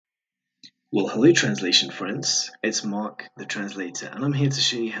Well, hello translation friends, it's Mark the translator and I'm here to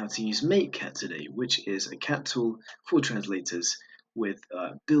show you how to use MateCat today, which is a cat tool for translators with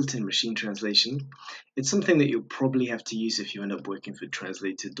built-in machine translation. It's something that you'll probably have to use if you end up working for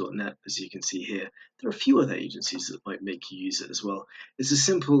translated.net, as you can see here. There are a few other agencies that might make you use it as well. It's a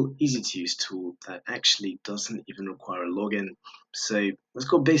simple, easy-to-use tool that actually doesn't even require a login. So it's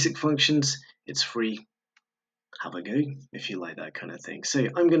got basic functions, it's free. Have a go if you like that kind of thing. So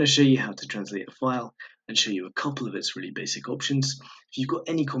I'm going to show you how to translate a file and show you a couple of its really basic options. If you've got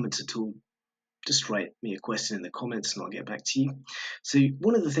any comments at all, just write me a question in the comments and I'll get back to you. So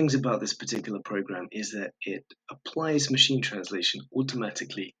one of the things about this particular program is that it applies machine translation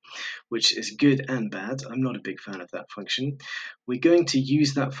automatically, which is good and bad. I'm not a big fan of that function. We're going to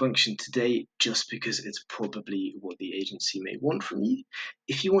use that function today just because it's probably what the agency may want from you.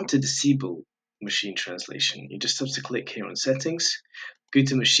 If you want to disable machine translation, you just have to click here on settings, go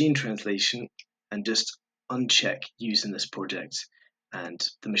to machine translation and just uncheck use in this project, and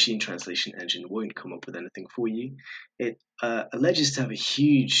the machine translation engine won't come up with anything for you. It alleges to have a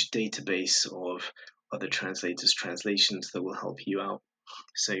huge database of other translators' translations that will help you out.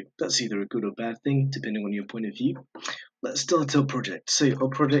 So that's either a good or bad thing, depending on your point of view. Let's start our project. So our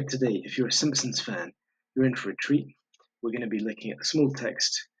project today, if you're a Simpsons fan, you're in for a treat. We're going to be looking at a small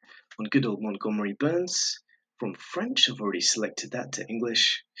text on good old Montgomery Burns from French. I've already selected that to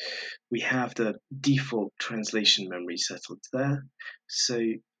English. We have the default translation memory settled there. So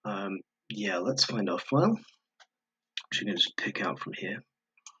yeah, let's find our file, which we're going to just pick out from here.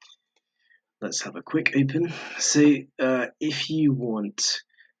 Let's have a quick open. So if you want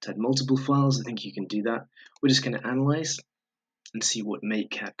to add multiple files, I think you can do that. We're just going to analyze and see what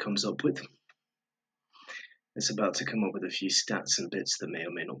MateCat comes up with. It's about to come up with a few stats and bits that may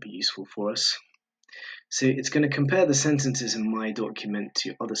or may not be useful for us. So it's going to compare the sentences in my document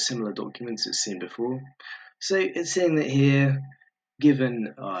to other similar documents it's seen before. So it's saying that here,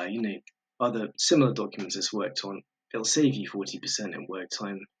 given other similar documents it's worked on, it'll save you 40% in work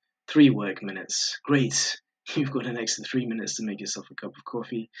time, 3 work minutes. Great, you've got an extra 3 minutes to make yourself a cup of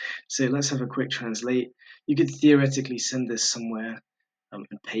coffee. So let's have a quick translate. You could theoretically send this somewhere and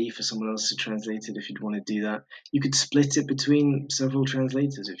pay for someone else to translate it if you'd want to do that. You could split it between several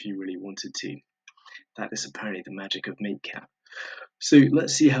translators if you really wanted to. That is apparently the magic of MateCat. So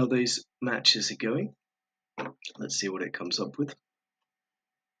let's see how those matches are going. Let's see what it comes up with.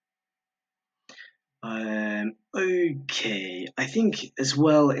 Okay, I think as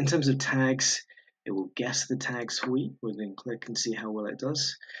well, in terms of tags, it will guess the tags for you. We're going to click and see how well it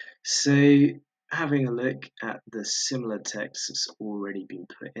does. So having a look at the similar text that's already been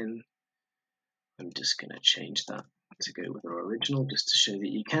put in, I'm just going to change that to go with our original just to show that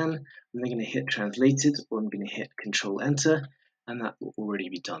you can. I'm then going to hit translated, or I'm going to hit Control Enter, and that will already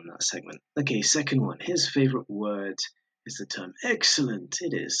be done, that segment. Okay, second one, his favorite word is the term excellent.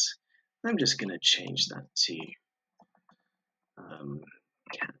 It is. I'm just going to change that to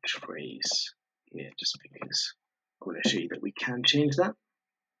catchphrase here, just because I want to show you that we can change that.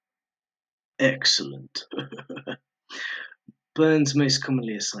 Excellent. Burns' most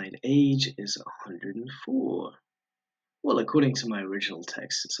commonly assigned age is 104. Well, according to my original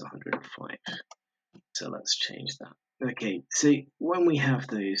text, it's 105. So let's change that. Okay, so when we have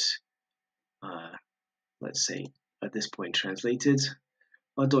those, let's say at this point translated,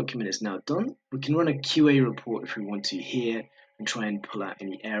 our document is now done. We can run a QA report if we want to here and try and pull out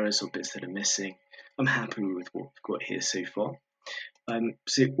any errors or bits that are missing. I'm happy with what we've got here so far.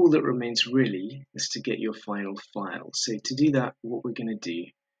 So all that remains really is to get your final file. So to do that, what we're going to do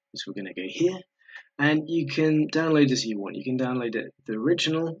is we're going to go here, and you can download as you want. You can download it the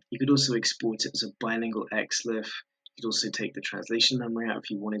original. You could also export it as a bilingual XLIF. You could also take the translation memory out if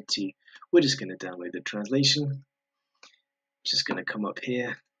you wanted to. We're just going to download the translation. Just going to come up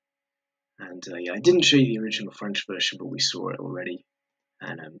here, and yeah, I didn't show you the original French version, but we saw it already.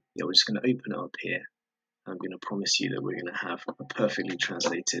 And yeah, we're just going to open it up here. I'm going to promise you that we're going to have a perfectly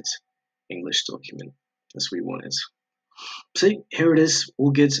translated English document as we want it. So here it is, all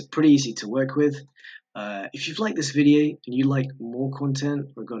good, pretty easy to work with. If you've liked this video and you like more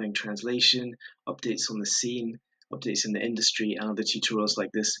content regarding translation, updates on the scene, updates in the industry, and other tutorials like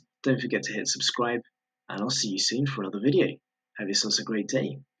this, don't forget to hit subscribe, and I'll see you soon for another video. Have yourselves a great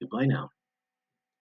day. Goodbye now.